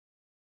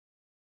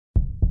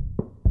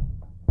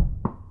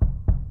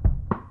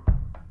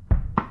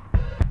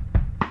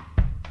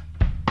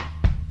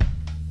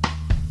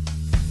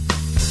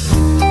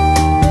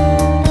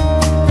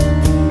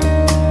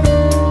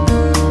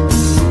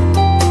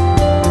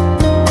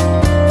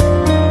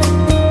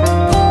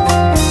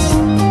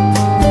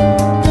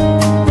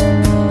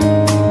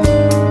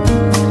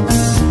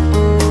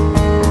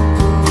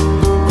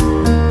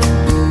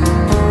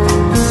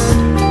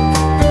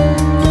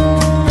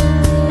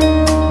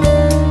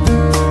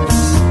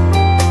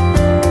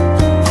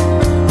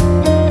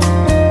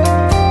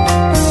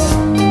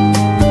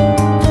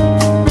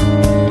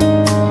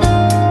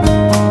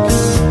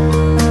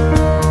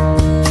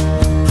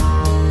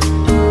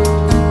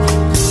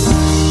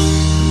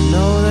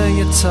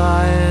you're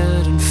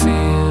tired and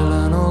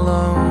feeling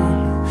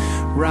alone,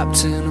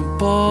 wrapped in a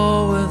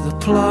ball with a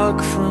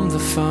plug from the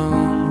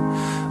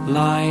phone,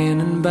 lying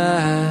in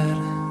bed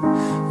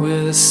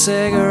with a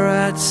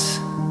cigarette.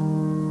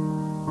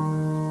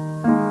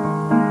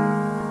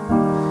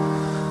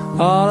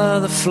 All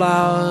of the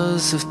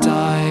flowers have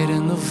died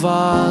in the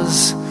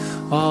vase.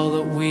 All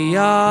that we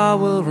are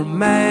will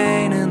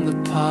remain in the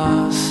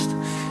past.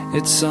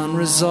 It's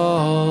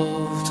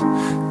unresolved,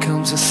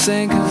 come to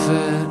think of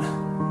it.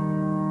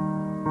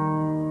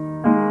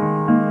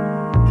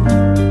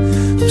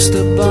 I'm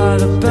stood by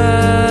the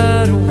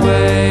bed,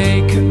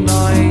 awake at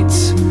night,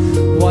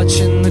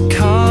 watching the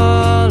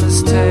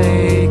colours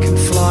taking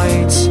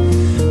flight.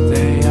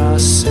 They are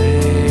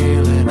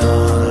sailing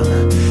on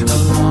a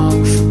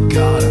long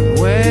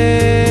forgotten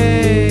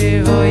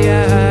wave. Oh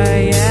yeah,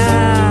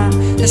 yeah.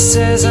 This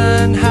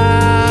isn't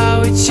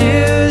how it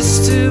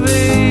used to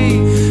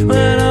be,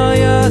 when all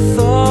your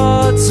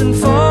thoughts and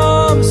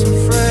forms were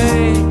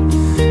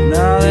free.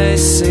 Now they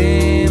seem